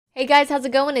Hey guys, how's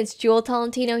it going? It's Jewel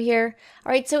Tolentino here.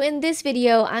 Alright, so in this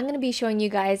video, I'm going to be showing you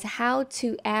guys how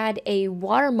to add a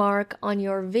watermark on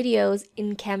your videos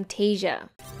in Camtasia.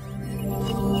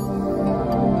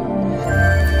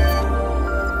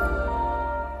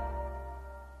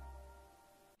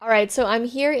 Alright, so I'm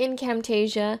here in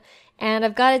Camtasia and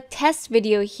I've got a test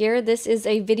video here. This is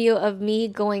a video of me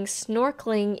going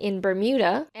snorkeling in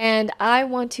Bermuda and I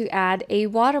want to add a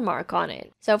watermark on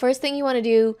it. So first thing you want to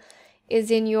do is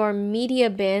in your media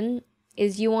bin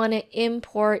is you want to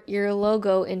import your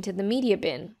logo into the media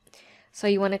bin. So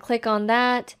you want to click on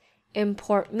that,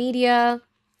 import media,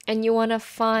 and you want to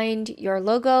find your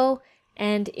logo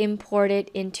and import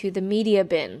it into the media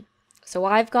bin. So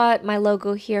I've got my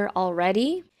logo here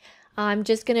already. I'm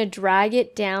just going to drag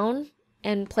it down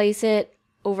and place it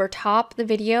over top the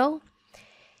video.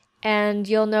 And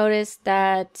you'll notice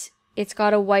that it's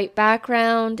got a white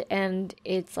background and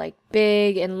it's like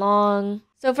big and long.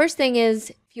 So first thing is,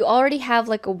 if you already have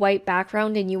like a white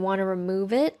background and you want to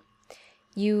remove it,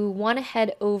 you want to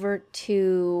head over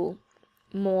to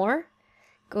More,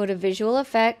 go to Visual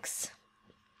Effects,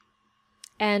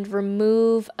 and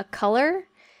remove a color.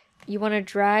 You want to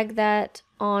drag that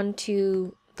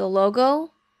onto the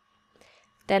logo.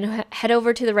 Then head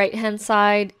over to the right hand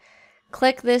side,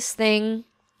 click this thing,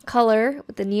 color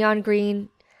with the neon green,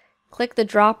 click the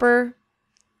dropper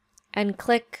and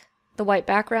click the white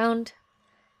background,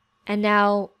 and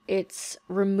now it's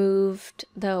removed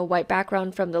the white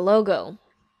background from the logo.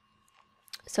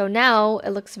 So now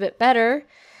it looks a bit better.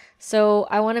 So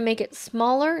I want to make it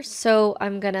smaller, so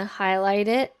I'm gonna highlight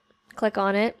it, click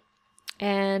on it,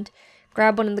 and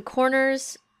grab one of the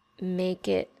corners, make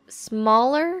it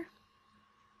smaller.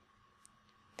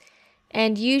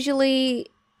 And usually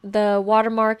the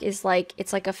watermark is like,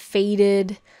 it's like a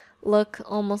faded look,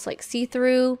 almost like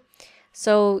see-through.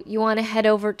 So you want to head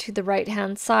over to the right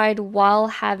hand side while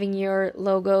having your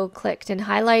logo clicked and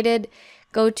highlighted.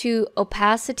 Go to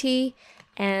opacity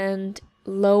and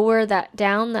lower that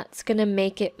down. That's going to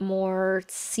make it more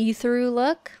see-through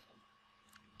look.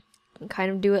 And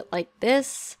kind of do it like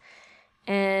this.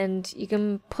 And you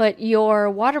can put your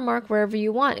watermark wherever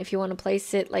you want. If you want to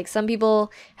place it, like some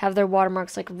people have their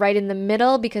watermarks like right in the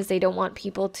middle because they don't want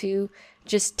people to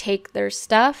just take their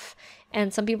stuff,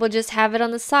 and some people just have it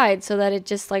on the side so that it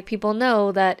just like people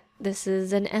know that this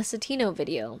is an Essetino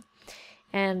video.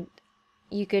 And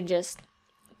you could just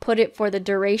put it for the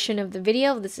duration of the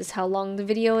video. This is how long the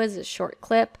video is, a short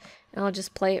clip, and I'll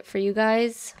just play it for you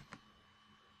guys.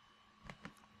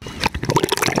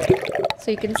 So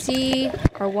you can see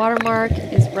our watermark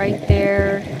is right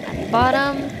there at the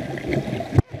bottom,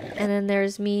 and then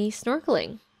there's me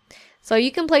snorkeling. So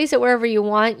you can place it wherever you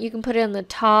want. You can put it on the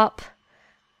top.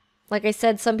 Like I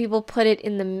said, some people put it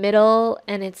in the middle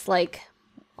and it's like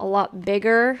a lot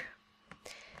bigger.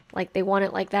 Like they want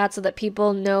it like that so that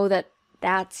people know that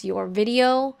that's your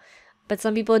video. But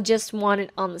some people just want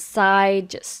it on the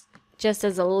side, just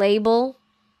as a label.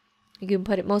 You can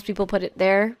put it, most people put it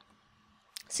there.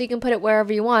 So you can put it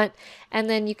wherever you want, and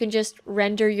then you can just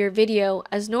render your video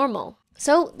as normal.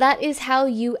 So that is how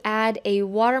you add a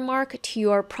watermark to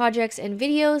your projects and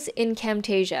videos in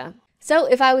Camtasia. So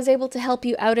if I was able to help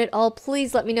you out at all,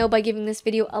 please let me know by giving this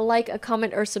video a like, a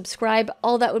comment, or subscribe.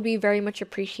 All that would be very much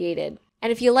appreciated.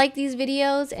 And if you like these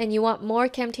videos and you want more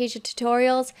Camtasia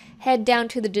tutorials, head down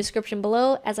to the description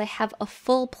below as I have a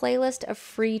full playlist of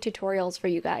free tutorials for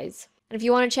you guys. And if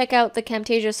you want to check out the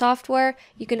Camtasia software,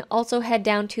 you can also head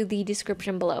down to the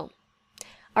description below.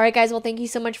 Alright guys, well thank you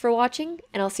so much for watching,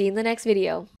 and I'll see you in the next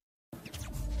video.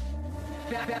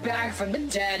 Back from the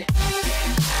dead.